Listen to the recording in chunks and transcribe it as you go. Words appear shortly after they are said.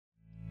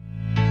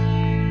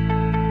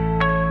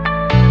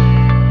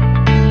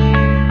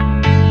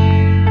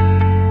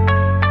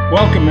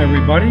Welcome,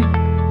 everybody,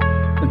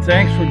 and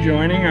thanks for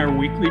joining our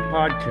weekly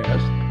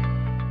podcast.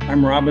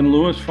 I'm Robin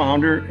Lewis,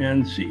 founder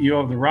and CEO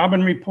of the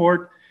Robin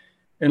Report,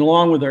 and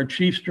along with our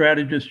chief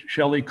strategist,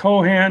 Shelley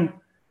Cohan,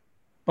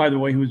 by the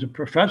way, who's a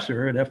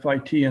professor at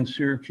FIT and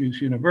Syracuse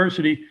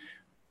University,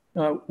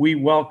 we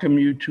welcome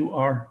you to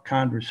our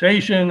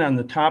conversation on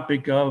the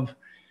topic of,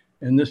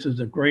 and this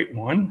is a great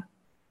one,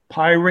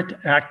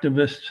 pirate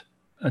activists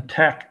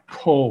attack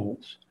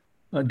Kohl's.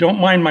 Don't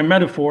mind my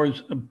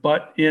metaphors,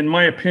 but in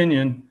my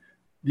opinion,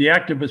 the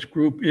activist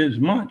group is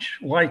much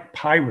like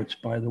pirates,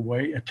 by the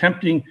way,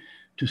 attempting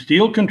to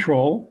steal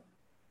control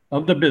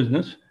of the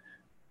business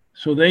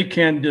so they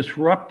can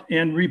disrupt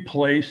and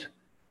replace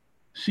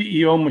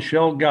CEO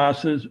Michelle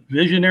Gass's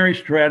visionary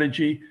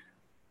strategy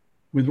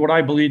with what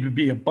I believe to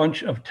be a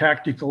bunch of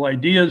tactical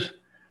ideas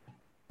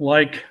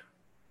like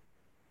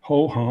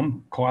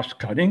ho-hum cost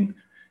cutting,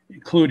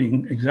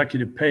 including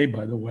executive pay,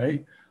 by the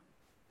way,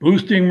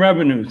 boosting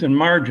revenues and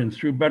margins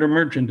through better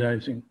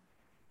merchandising,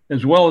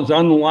 as well as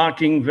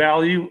unlocking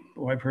value.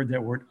 Oh, I've heard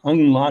that word,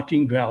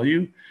 unlocking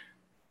value,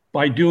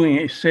 by doing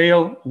a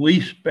sale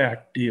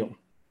leaseback deal,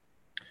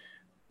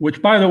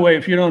 which, by the way,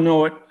 if you don't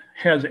know it,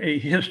 has a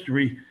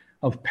history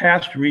of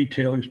past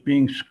retailers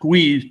being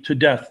squeezed to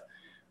death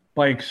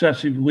by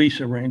excessive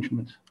lease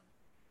arrangements.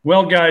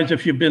 Well, guys,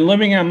 if you've been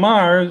living on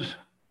Mars,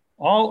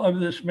 all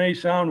of this may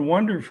sound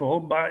wonderful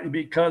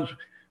because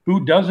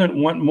who doesn't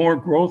want more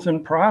growth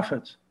and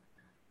profits?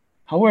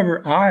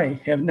 However, I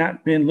have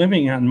not been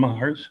living on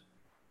Mars.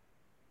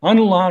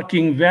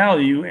 Unlocking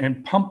value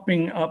and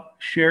pumping up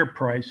share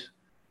price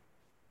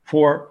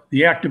for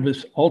the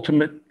activists'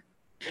 ultimate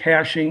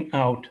cashing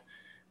out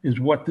is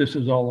what this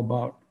is all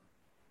about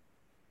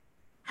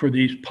for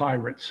these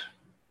pirates.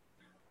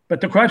 But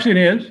the question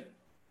is,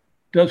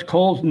 does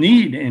Kohl's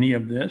need any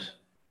of this?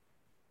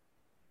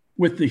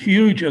 With the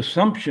huge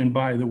assumption,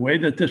 by the way,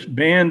 that this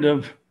band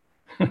of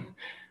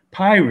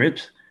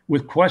pirates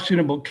with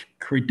questionable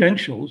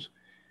credentials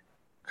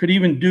could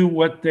even do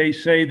what they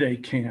say they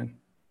can.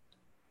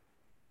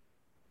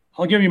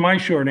 I'll give you my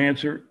short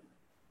answer.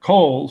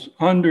 Kohl's,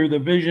 under the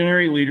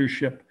visionary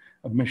leadership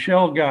of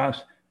Michelle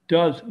Gass,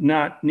 does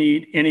not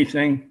need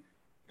anything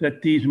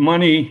that these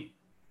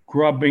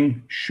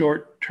money-grubbing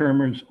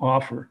short-termers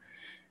offer.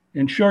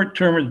 And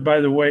short-termers,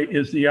 by the way,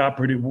 is the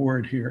operative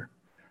word here.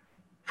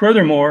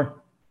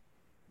 Furthermore,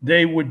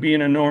 they would be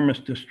an enormous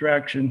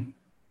distraction,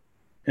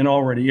 and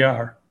already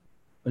are,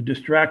 a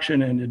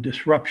distraction and a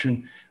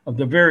disruption of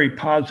the very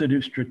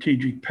positive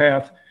strategic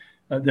path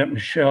that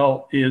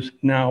Michelle is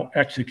now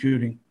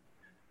executing,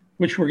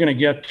 which we're going to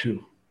get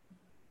to.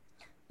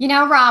 You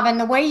know, Robin,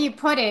 the way you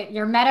put it,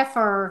 your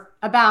metaphor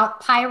about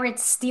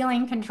pirates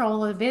stealing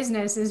control of the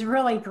business is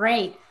really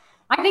great.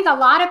 I think a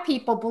lot of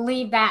people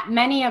believe that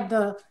many of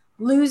the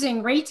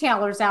losing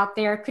retailers out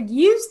there could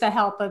use the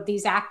help of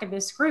these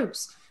activist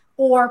groups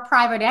or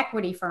private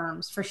equity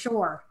firms, for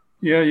sure.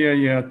 Yeah.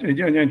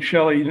 And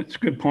Shelley, that's a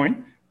good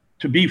point.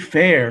 To be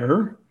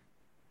fair,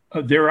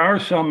 there are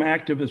some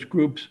activist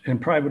groups and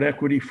private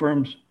equity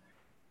firms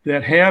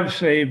that have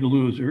saved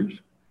losers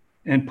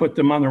and put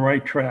them on the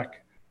right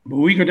track. But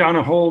we go down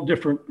a whole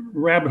different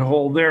rabbit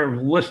hole there,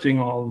 listing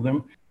all of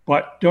them.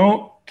 But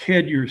don't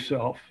kid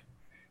yourself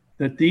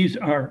that these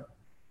are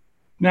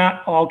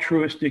not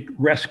altruistic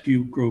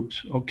rescue groups,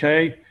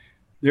 okay?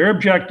 Their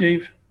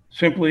objective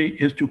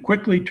simply is to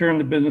quickly turn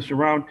the business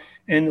around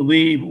and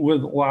leave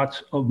with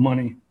lots of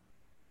money.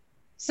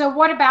 So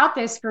what about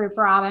this group,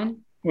 Robin?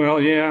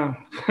 Well, yeah,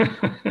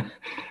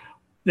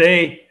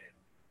 they,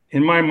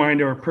 in my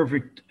mind, are a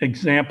perfect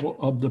example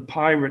of the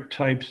pirate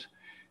types,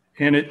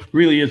 and it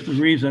really is the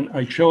reason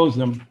I chose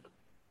them.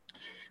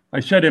 I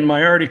said in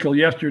my article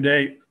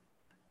yesterday,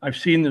 I've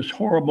seen this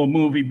horrible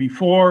movie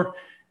before,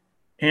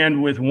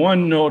 and with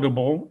one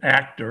notable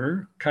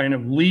actor kind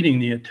of leading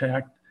the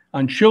attack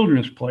on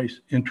Children's Place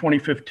in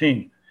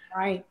 2015.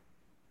 Right.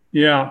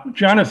 Yeah,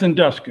 Jonathan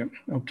Duskin,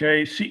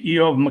 okay,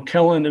 CEO of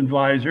McKellen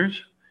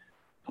Advisors,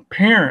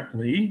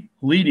 apparently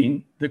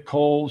leading the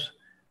Kohl's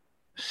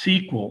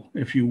sequel,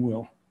 if you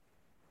will,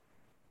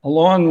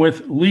 along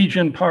with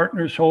Legion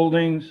Partners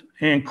Holdings,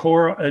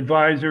 Ancora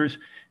Advisors,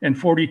 and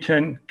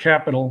 4010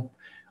 Capital.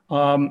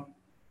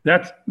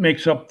 That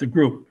makes up the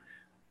group.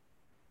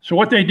 So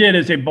what they did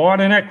is they bought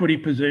an equity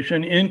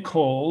position in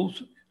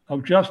Kohl's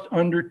of just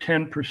under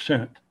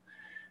 10%.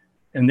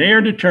 And they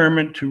are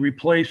determined to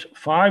replace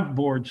 5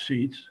 board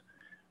seats,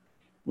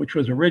 which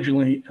was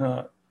originally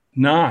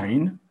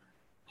 9,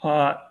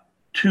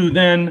 to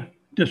then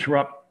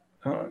disrupt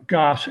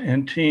Goss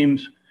and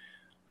team's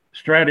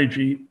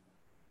strategy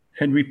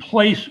and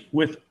replace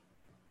with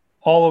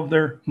all of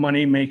their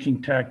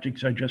money-making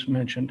tactics I just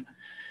mentioned.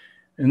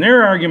 And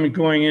their argument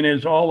going in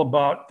is all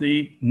about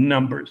the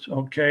numbers,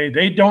 okay?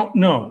 They don't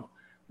know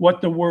what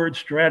the word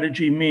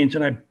strategy means,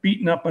 and I've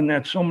beaten up on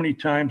that so many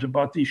times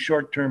about these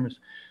short-termers.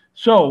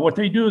 So what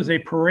they do is they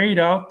parade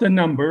out the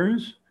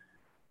numbers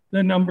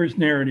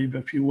narrative,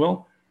 if you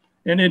will,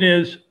 and it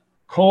is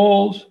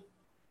Kohl's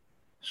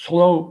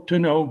slow to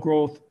no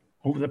growth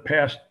over the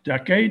past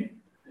decade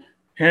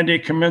and a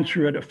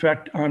commensurate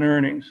effect on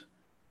earnings,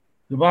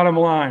 the bottom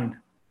line,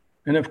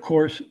 and of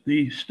course,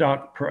 the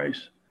stock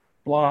price.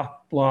 Blah,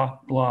 blah,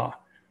 blah.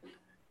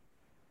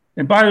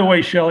 And by the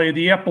way, Shelley,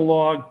 the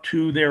epilogue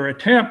to their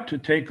attempt to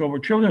take over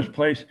Children's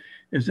Place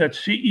is that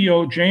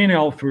CEO Jane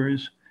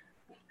Elfers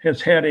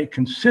has had a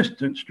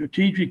consistent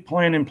strategic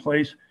plan in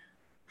place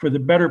for the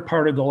better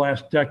part of the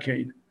last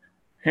decade.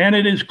 And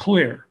it is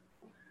clear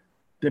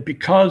that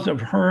because of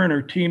her and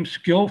her team's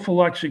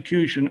skillful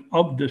execution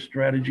of this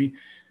strategy,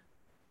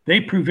 they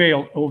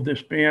prevailed over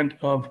this band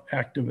of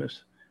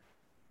activists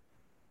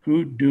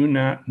who do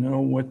not know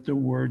what the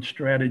word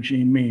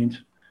strategy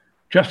means,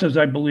 just as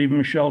I believe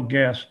Michelle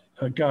Goss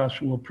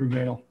will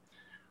prevail.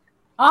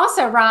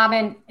 Also,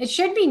 Robin, it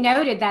should be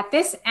noted that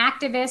this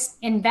activist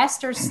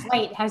investor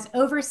slate has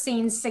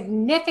overseen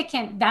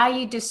significant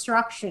value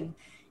destruction,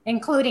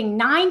 including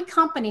 9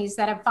 companies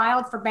that have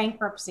filed for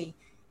bankruptcy,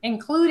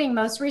 including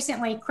most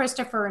recently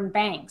Christopher &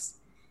 Banks.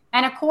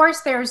 And of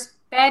course, there's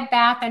Bed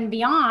Bath &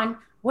 Beyond,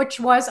 which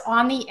was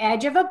on the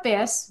edge of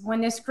abyss when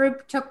this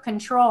group took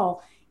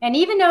control. And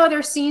even though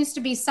there seems to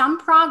be some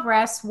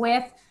progress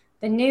with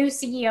the new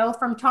CEO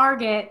from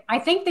Target, I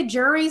think the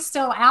jury's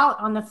still out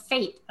on the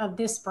fate of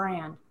this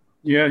brand.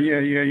 Yeah.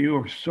 You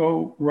are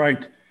so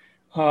right.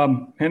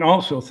 And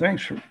also,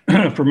 thanks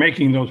for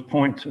making those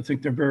points. I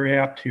think they're very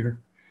apt here.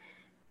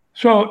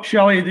 So,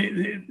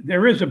 Shelley,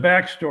 there is a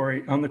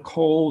backstory on the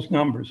Kohl's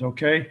numbers,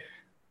 okay?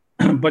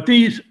 But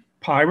these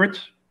pirates,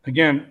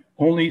 again,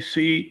 only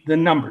see the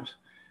numbers.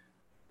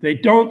 They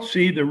don't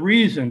see the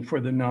reason for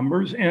the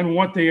numbers and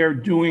what they are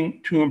doing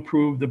to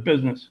improve the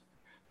business.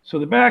 So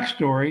the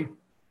backstory,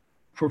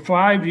 for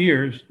 5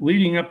 years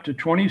leading up to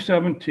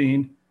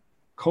 2017,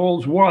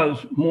 Kohl's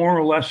was more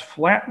or less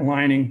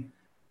flatlining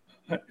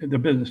the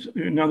business.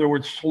 In other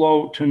words,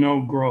 slow to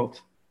no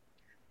growth.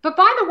 But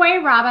by the way,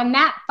 Robin,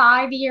 that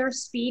 5-year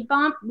speed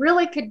bump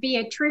really could be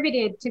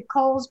attributed to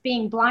Kohl's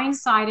being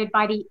blindsided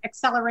by the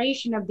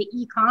acceleration of the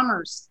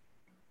e-commerce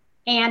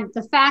and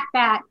the fact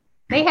that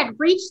they had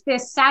reached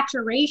this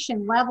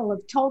saturation level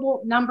of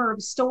total number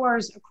of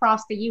stores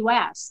across the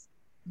U.S.,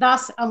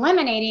 thus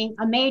eliminating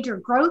a major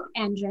growth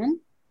engine,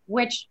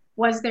 which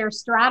was their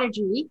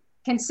strategy,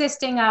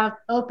 consisting of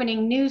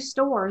opening new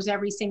stores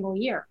every single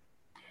year.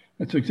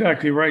 That's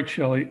exactly right,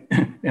 Shelley.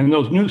 And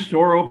those new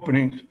store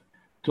openings,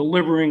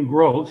 delivering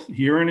growth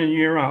year in and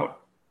year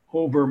out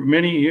over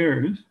many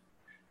years,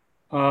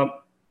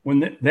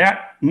 when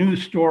that new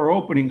store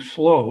opening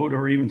slowed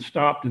or even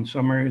stopped in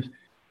some areas,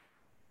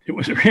 it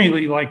was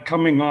really like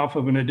coming off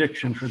of an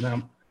addiction for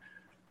them.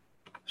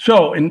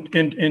 So in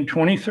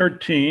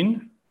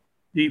 2013,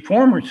 the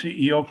former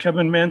CEO,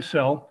 Kevin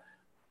Mansell,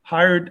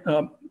 hired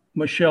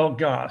Michelle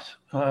Goss,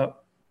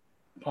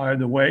 by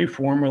the way,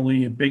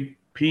 formerly a big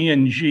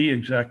P&G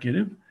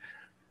executive.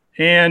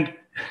 And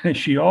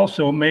she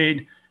also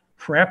made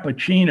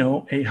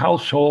Frappuccino a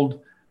household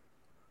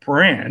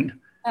brand.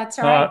 That's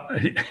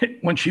right.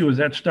 When she was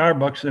at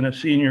Starbucks in a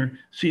senior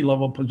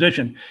C-level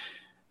position.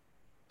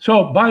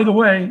 So, by the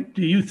way,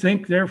 do you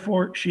think,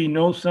 therefore, she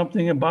knows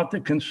something about the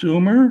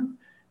consumer?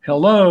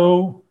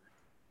 Hello.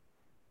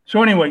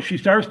 So anyway, she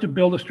starts to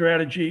build a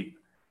strategy,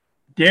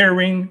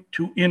 daring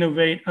to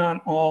innovate on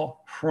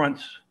all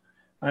fronts.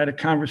 I had a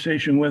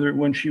conversation with her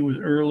when she was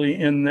early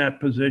in that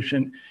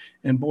position,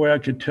 and boy, I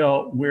could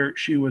tell where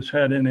she was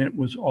headed, and it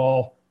was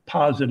all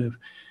positive.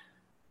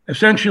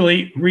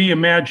 Essentially,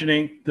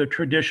 reimagining the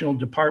traditional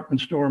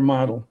department store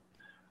model.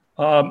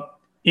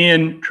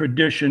 In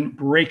tradition,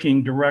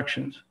 breaking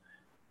directions.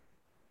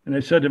 And I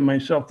said to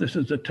myself, this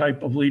is the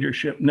type of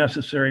leadership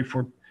necessary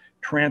for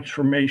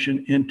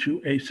transformation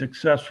into a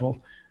successful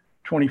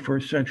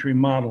 21st century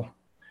model.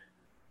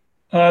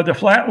 The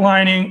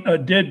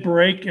flatlining did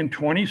break in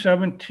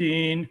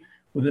 2017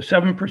 with a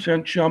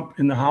 7% jump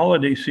in the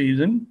holiday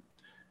season,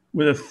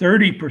 with a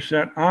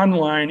 30%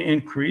 online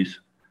increase,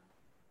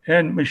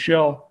 and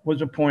Michelle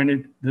was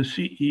appointed the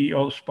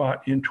CEO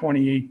spot in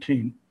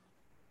 2018.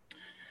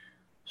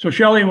 So,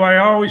 Shelley, what I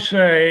always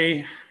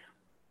say,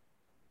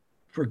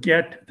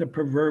 forget the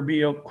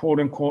proverbial quote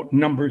unquote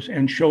numbers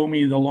and show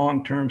me the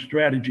long-term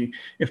strategy.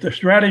 If the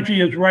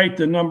strategy is right,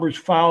 the numbers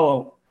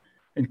follow,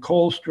 and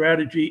Kohl's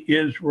strategy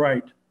is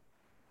right.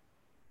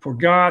 For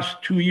Goss,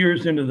 2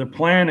 years into the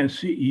plan as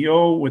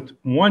CEO, with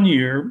 1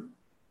 year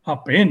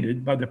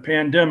upended by the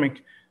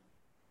pandemic,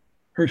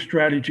 her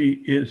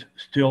strategy is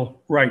still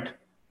right.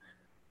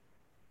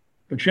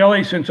 But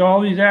Shelley, since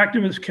all these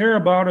activists care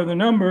about are the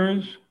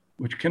numbers,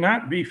 which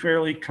cannot be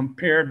fairly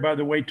compared, by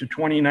the way, to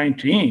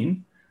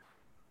 2019,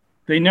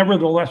 they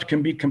nevertheless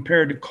can be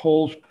compared to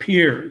Kohl's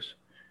peers.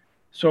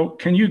 So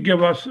can you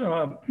give us,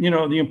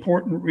 the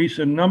important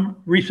recent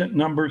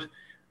numbers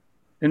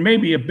and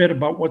maybe a bit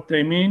about what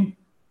they mean?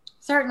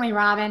 Certainly,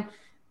 Robin.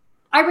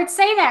 I would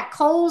say that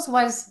Kohl's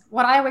was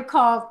what I would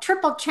call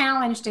triple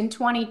challenged in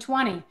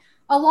 2020,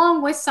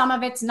 along with some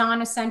of its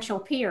non-essential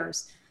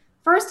peers.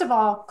 First of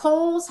all,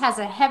 Kohl's has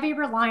a heavy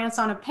reliance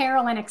on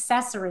apparel and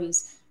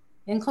accessories,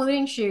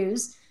 including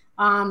shoes.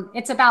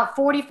 It's about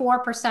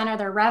 44% of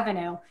their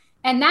revenue.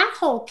 And that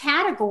whole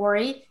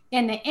category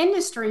in the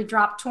industry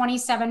dropped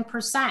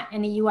 27%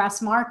 in the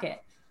US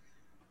market.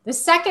 The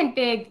second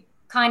big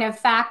kind of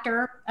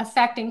factor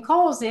affecting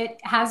Kohl's, it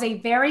has a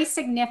very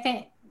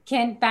significant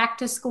back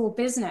to school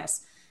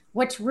business,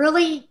 which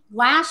really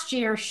last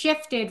year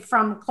shifted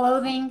from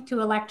clothing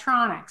to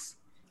electronics.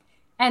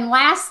 And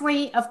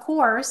lastly, of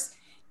course,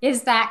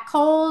 is that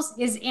Kohl's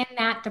is in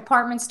that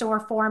department store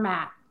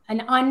format,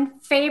 an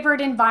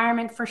unfavored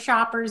environment for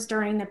shoppers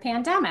during the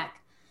pandemic.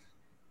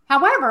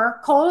 However,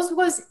 Kohl's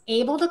was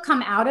able to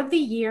come out of the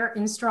year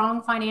in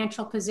strong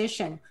financial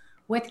position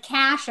with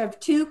cash of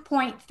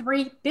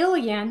 $2.3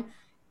 billion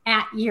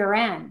at year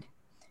end.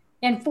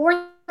 In fourth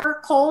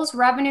quarter, Kohl's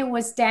revenue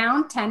was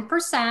down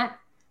 10%,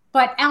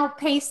 but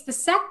outpaced the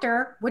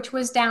sector, which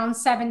was down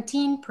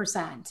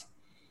 17%.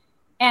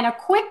 And a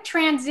quick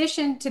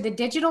transition to the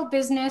digital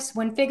business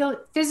when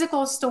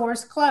physical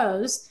stores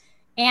closed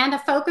and a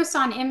focus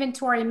on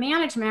inventory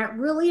management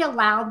really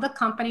allowed the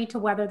company to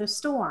weather the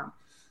storm.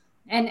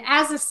 And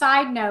as a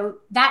side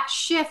note, that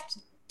shift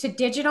to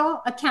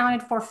digital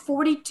accounted for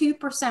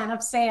 42%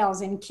 of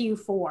sales in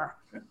Q4.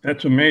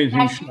 That's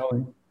amazing,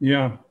 Shelley.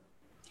 Yeah.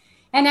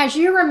 And as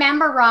you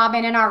remember,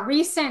 Robin, in our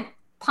recent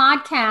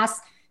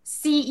podcast,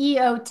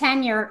 CEO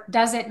Tenure,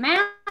 Does It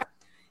Matter?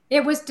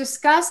 It was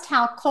discussed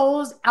how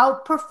Kohl's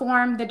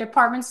outperformed the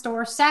department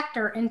store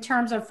sector in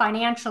terms of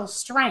financial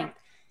strength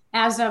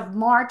as of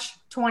March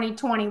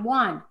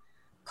 2021.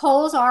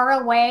 Kohl's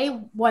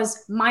ROA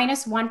was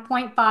minus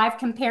 1.5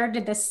 compared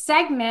to the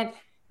segment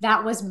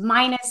that was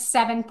minus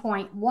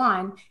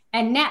 7.1.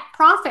 And net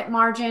profit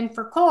margin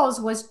for Kohl's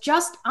was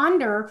just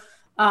under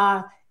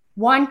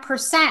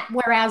 1%,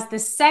 whereas the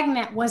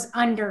segment was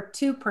under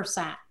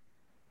 2%.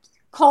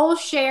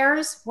 Kohl's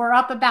shares were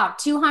up about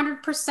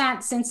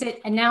 200% since it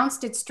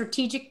announced its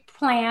strategic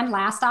plan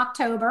last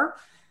October.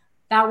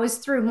 That was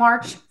through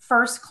March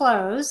 1st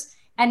close.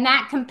 And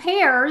that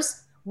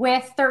compares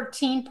with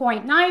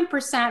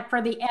 13.9%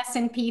 for the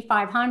S&P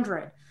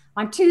 500.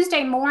 On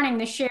Tuesday morning,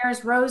 the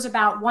shares rose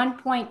about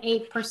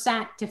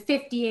 1.8% to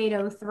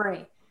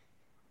 58.03.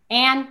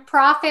 And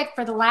profit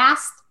for the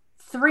last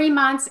 3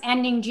 months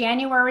ending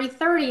January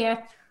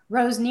 30th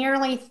rose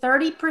nearly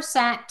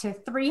 30% to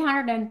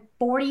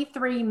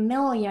 $343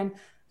 million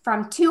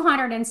from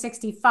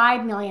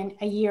 $265 million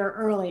a year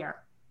earlier.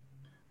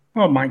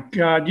 Oh my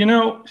God.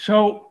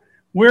 So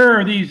where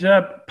are these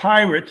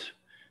pirates?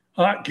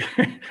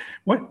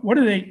 What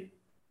are they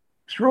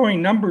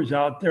throwing numbers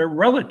out there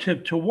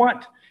relative to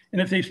what?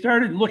 And if they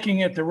started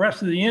looking at the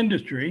rest of the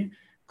industry,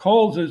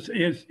 Kohl's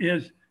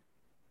is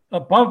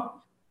above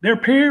their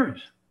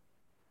peers.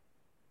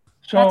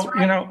 So,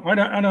 right.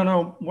 I don't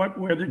know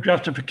where the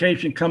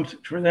justification comes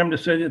for them to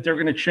say that they're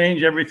going to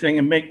change everything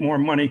and make more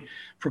money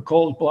for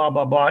Kohl's, blah,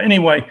 blah, blah.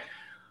 Anyway,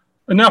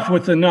 enough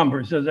with the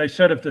numbers. As I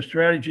said, if the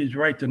strategy is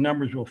right, the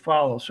numbers will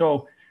follow.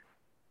 So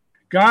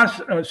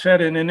Goss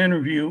said in an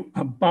interview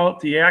about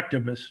the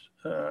activists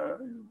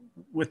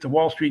with the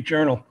Wall Street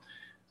Journal,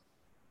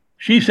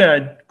 she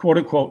said, quote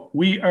unquote,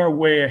 "We are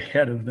way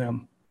ahead of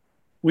them.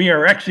 We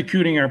are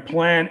executing our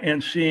plan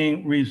and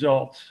seeing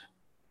results."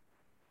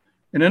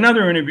 In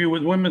another interview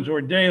with Women's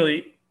Wear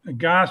Daily,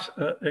 Goss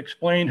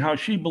explained how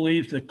she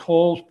believes the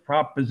Kohl's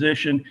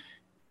proposition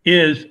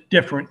is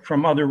different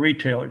from other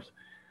retailers.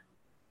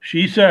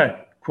 She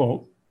said,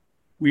 quote,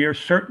 "We are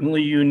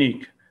certainly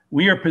unique.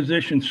 We are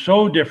positioned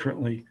so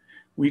differently.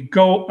 We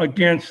go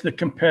against the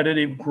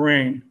competitive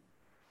grain.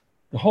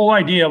 The whole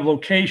idea of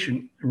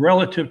location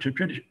relative to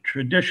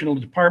traditional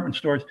department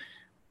stores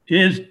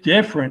is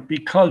different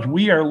because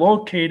we are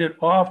located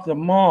off the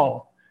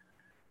mall.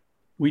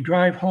 We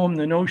drive home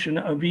the notion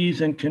of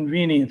ease and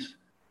convenience."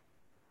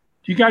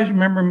 Do you guys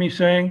remember me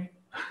saying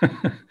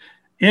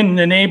in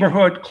the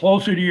neighborhood,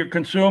 closer to your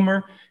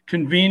consumer,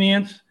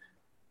 convenience?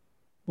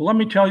 Well, let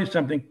me tell you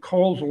something.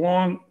 Kohl's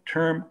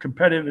long-term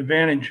competitive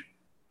advantage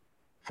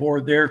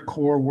for their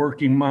core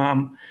working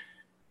mom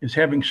is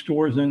having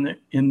stores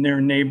in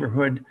their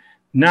neighborhood,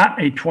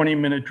 not a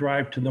 20-minute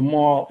drive to the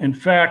mall. In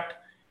fact,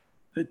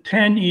 the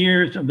 10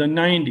 years of the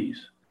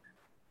 90s,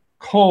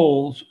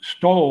 Kohl's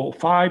stole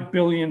 $5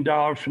 billion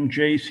from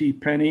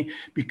JCPenney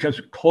because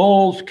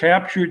Kohl's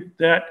captured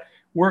that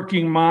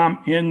working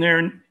mom in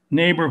their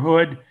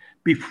neighborhood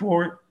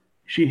before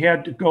she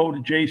had to go to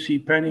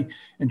JCPenney,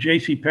 and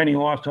JCPenney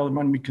lost all the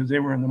money because they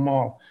were in the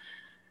mall.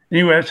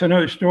 Anyway, that's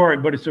another story,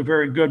 but it's a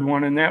very good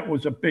one, and that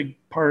was a big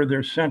part of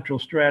their central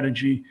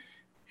strategy,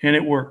 and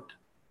it worked.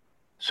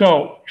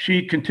 So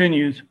she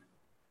continues,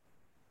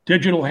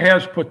 "Digital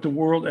has put the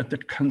world at the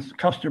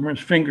customer's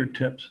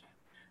fingertips,"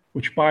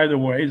 which, by the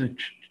way, is a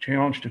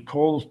challenge to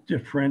Kohl's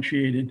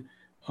differentiated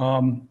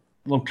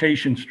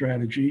location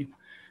strategy.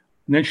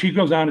 And then she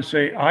goes on to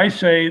say, "I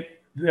say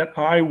that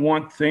I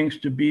want things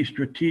to be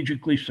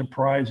strategically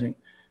surprising."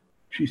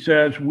 She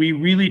says, "We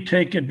really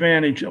take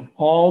advantage of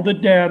all the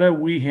data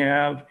we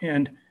have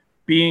and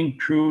being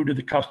true to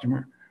the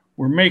customer.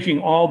 We're making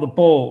all the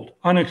bold,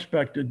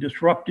 unexpected,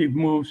 disruptive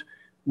moves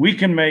we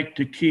can make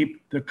to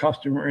keep the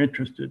customer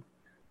interested.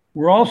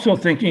 We're also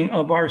thinking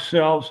of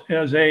ourselves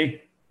as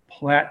a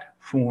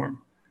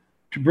platform.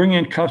 to bring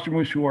in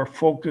customers who are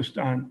focused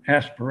on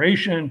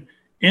aspiration,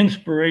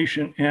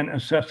 inspiration, and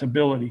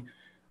accessibility,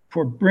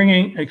 for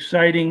bringing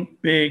exciting,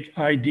 big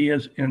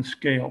ideas and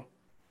scale.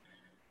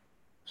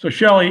 So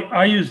Shelley,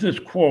 I use this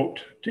quote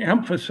to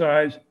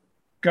emphasize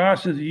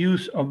Goss's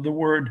use of the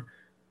word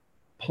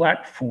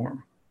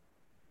platform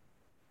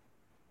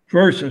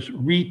versus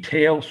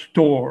retail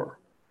store,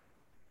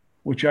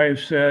 which I have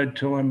said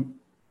till I'm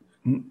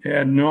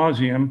ad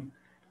nauseum,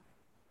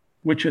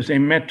 which is a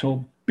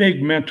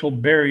big mental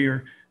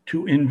barrier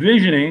to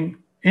envisioning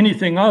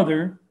anything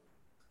other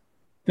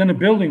than a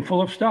building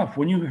full of stuff.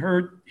 When you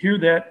hear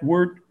that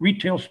word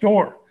retail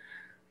store,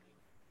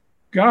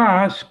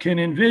 Goss can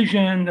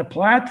envision the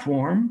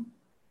platform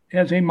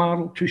as a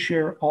model to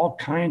share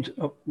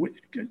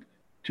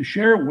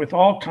with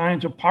all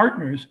kinds of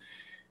partners,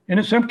 and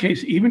in some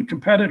cases, even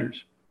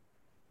competitors.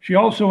 She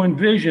also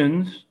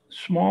envisions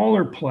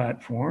smaller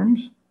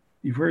platforms.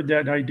 You've heard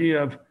that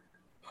idea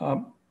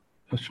of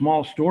a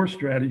small store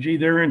strategy.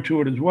 They're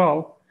into it as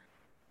well,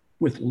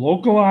 with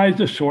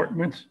localized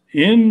assortments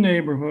in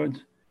neighborhoods.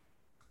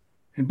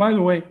 And by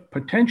the way,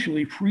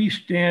 potentially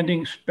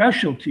freestanding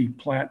specialty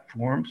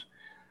platforms,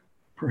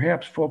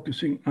 perhaps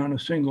focusing on a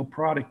single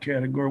product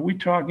category. We're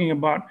talking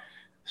about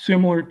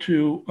similar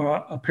to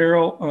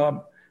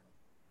apparel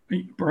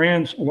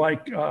brands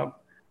like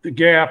The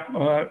Gap,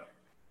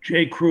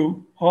 J.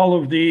 Crew, all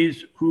of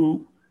these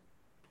who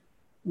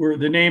were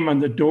the name on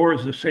the door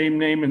is the same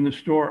name in the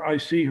store. I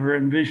see her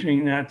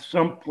envisioning that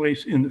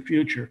someplace in the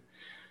future.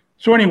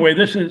 So anyway,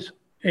 this is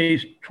a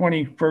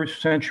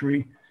 21st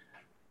century,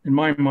 in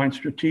my mind,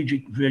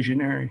 strategic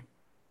visionary.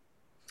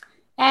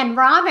 And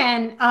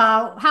Robin,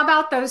 how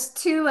about those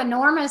two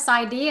enormous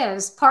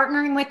ideas,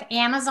 partnering with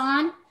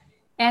Amazon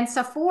and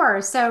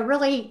Sephora? So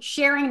really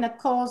sharing the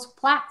Kohl's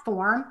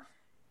platform,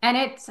 and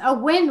it's a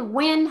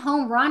win-win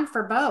home run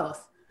for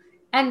both.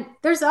 And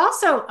there's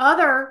also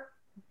other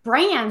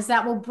brands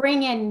that will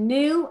bring in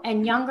new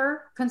and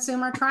younger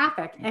consumer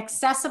traffic,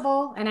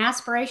 accessible and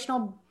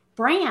aspirational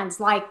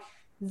brands like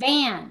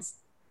Vans,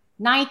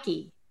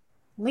 Nike,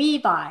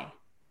 Levi,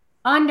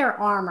 Under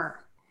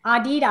Armour,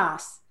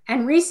 Adidas,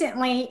 and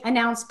recently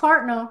announced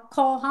partner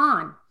Cole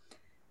Haan.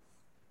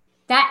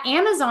 That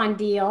Amazon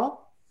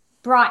deal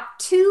brought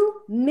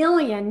 2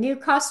 million new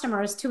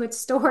customers to its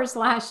stores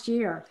last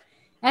year,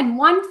 and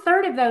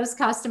 1/3 of those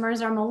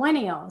customers are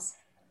millennials.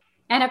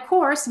 And of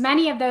course,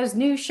 many of those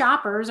new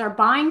shoppers are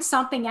buying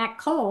something at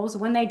Kohl's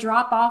when they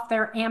drop off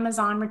their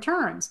Amazon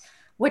returns,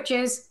 which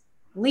is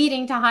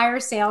leading to higher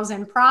sales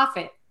and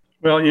profit.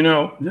 Well,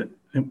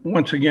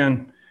 once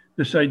again,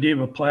 this idea of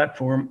a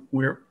platform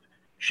where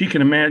she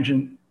can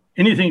imagine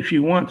anything she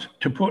wants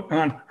to put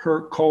on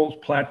her Kohl's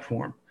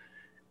platform.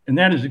 And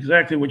that is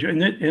exactly what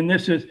and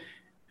this is,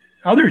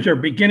 others are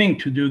beginning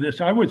to do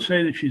this. I would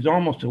say that she's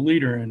almost a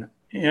leader in it.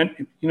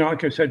 And,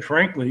 like I said,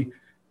 frankly,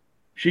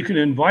 she could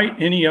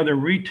invite any other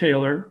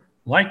retailer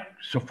like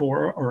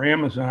Sephora or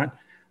Amazon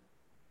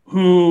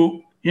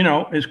who,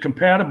 is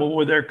compatible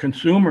with their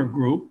consumer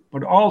group,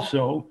 but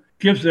also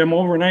gives them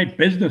overnight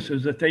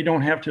businesses that they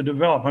don't have to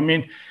develop. I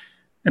mean,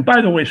 and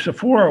by the way,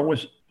 Sephora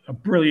was a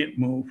brilliant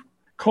move.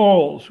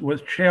 Kohl's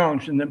was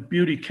challenged in the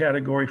beauty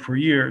category for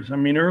years. I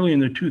mean, early in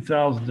the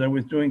 2000s, I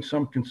was doing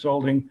some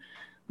consulting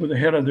with the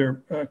head of their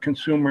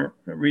consumer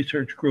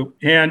research group.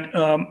 And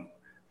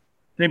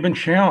they've been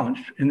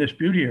challenged in this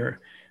beauty area.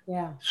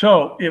 Yeah.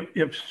 So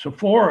if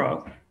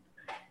Sephora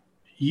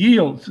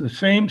yields the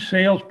same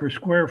sales per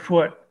square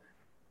foot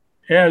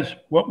as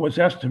what was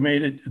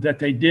estimated that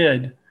they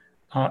did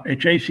at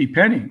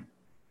JCPenney,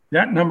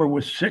 that number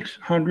was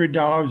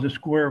 $600 a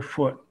square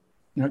foot.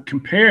 Now,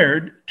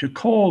 compared to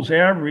Kohl's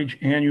average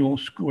annual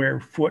square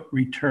foot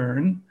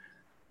return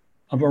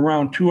of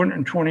around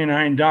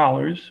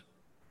 $229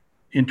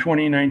 in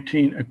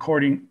 2019,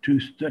 according to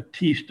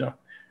Statista.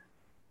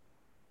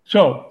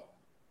 So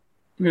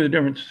look at the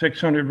difference,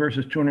 $600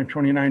 versus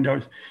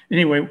 $229.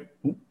 Anyway,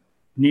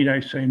 need I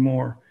say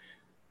more?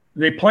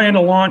 They plan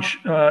to launch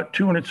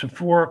 200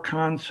 Sephora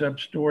concept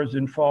stores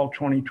in fall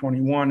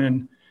 2021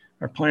 and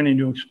are planning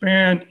to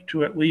expand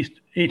to at least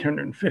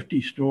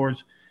 850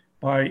 stores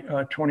by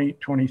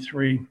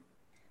 2023.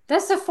 The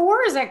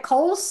Sephora's at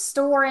Kohl's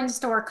store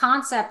in-store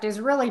concept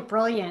is really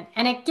brilliant,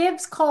 and it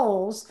gives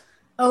Kohl's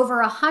over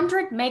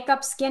 100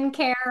 makeup,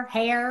 skincare,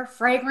 hair,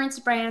 fragrance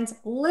brands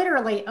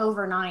literally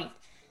overnight.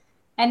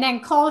 And then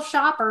Kohl's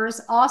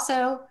shoppers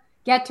also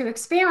get to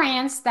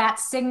experience that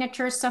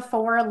signature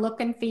Sephora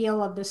look and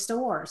feel of the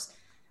stores.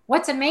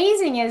 What's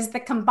amazing is the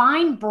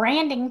combined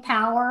branding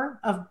power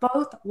of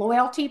both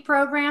loyalty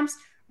programs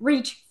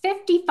reach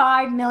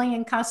 55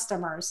 million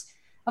customers.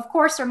 Of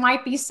course, there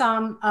might be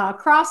some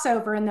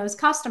crossover in those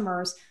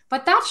customers,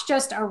 but that's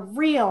just a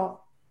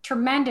real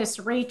tremendous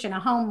reach and a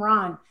home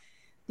run.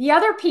 The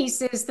other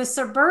piece is the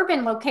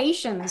suburban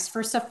locations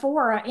for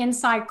Sephora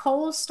inside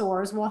Kohl's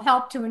stores will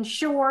help to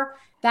ensure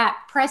that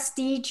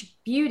prestige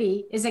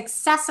beauty is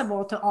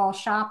accessible to all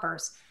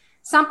shoppers.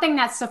 Something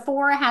that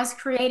Sephora has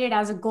created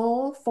as a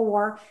goal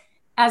for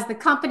as the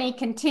company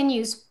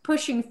continues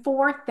pushing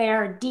forth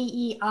their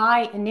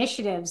DEI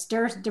initiatives,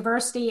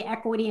 diversity,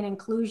 equity, and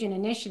inclusion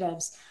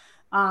initiatives.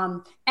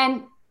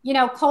 And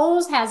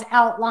Kohl's has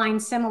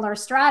outlined similar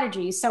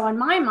strategies. So in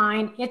my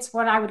mind, it's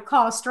what I would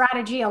call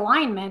strategy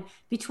alignment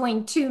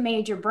between two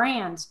major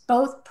brands,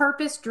 both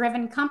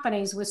purpose-driven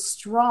companies with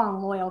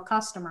strong, loyal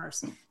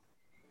customers.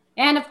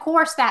 And of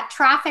course, that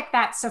traffic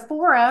that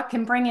Sephora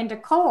can bring into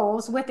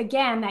Kohl's with,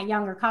 again, that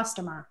younger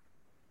customer.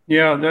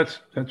 Yeah, that's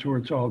where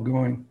it's all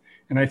going.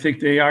 And I think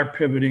they are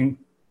pivoting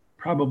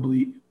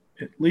probably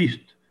at least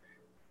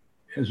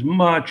as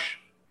much,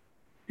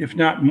 if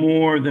not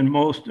more than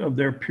most of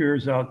their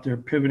peers out there,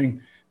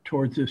 pivoting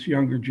towards this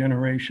younger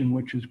generation,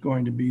 which is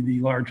going to be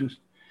the largest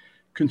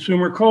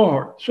consumer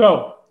cohort.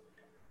 So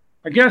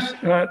I guess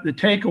the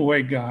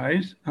takeaway,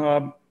 guys,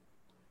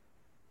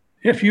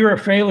 if you're a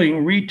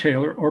failing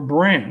retailer or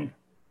brand,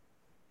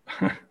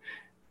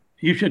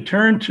 you should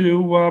turn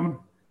to,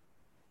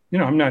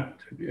 I'm not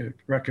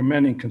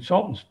recommending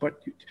consultants,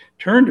 but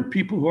turn to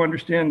people who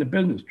understand the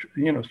business,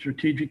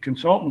 strategic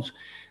consultants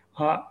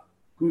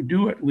who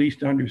do at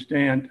least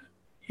understand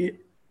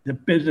the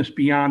business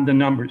beyond the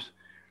numbers.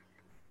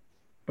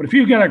 But if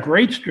you've got a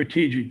great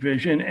strategic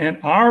vision and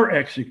are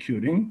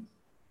executing,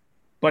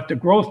 but the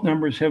growth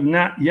numbers have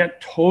not yet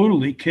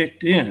totally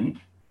kicked in,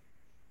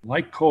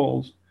 like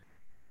Kohl's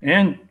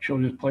and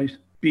Children's Place,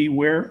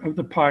 beware of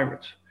the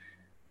pirates.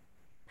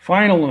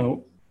 Final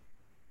note,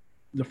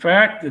 the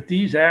fact that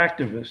these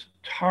activists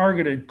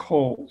targeted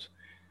Kohl's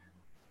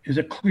is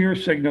a clear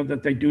signal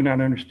that they do not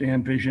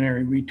understand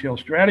visionary retail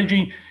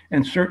strategy,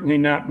 and certainly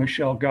not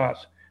Michelle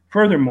Goss.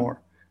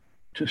 Furthermore,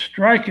 to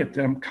strike at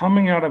them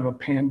coming out of a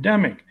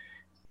pandemic,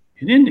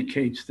 it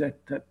indicates that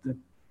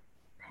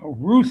how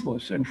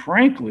ruthless and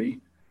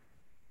frankly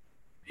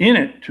in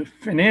it to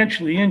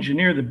financially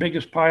engineer the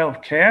biggest pile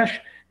of cash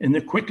in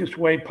the quickest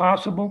way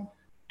possible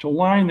to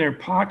line their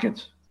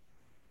pockets.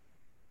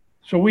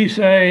 So we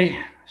say,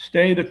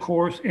 stay the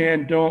course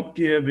and don't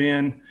give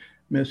in,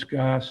 Miss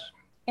Goss.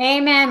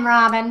 Amen,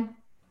 Robin.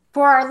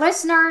 For our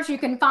listeners, you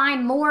can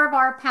find more of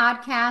our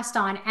podcast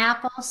on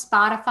Apple,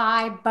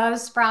 Spotify,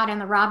 Buzzsprout,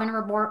 and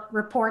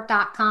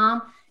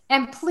therobinreport.com.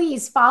 And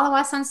please follow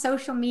us on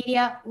social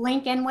media,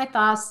 link in with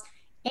us,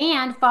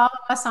 and follow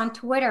us on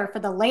Twitter for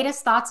the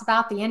latest thoughts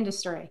about the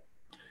industry.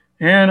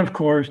 And of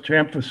course, to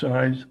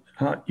emphasize,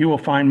 you will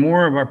find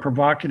more of our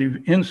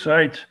provocative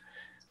insights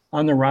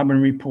on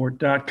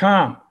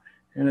therobinreport.com.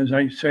 And as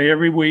I say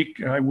every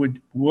week, I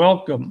would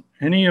welcome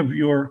any of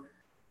your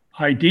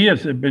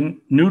ideas that have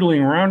been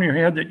noodling around your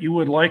head that you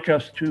would like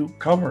us to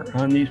cover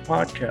on these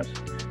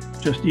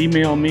podcasts. Just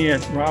email me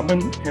at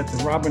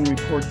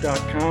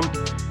robin@therobinreport.com.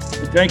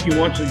 And thank you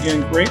once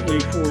again greatly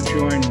for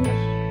joining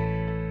us.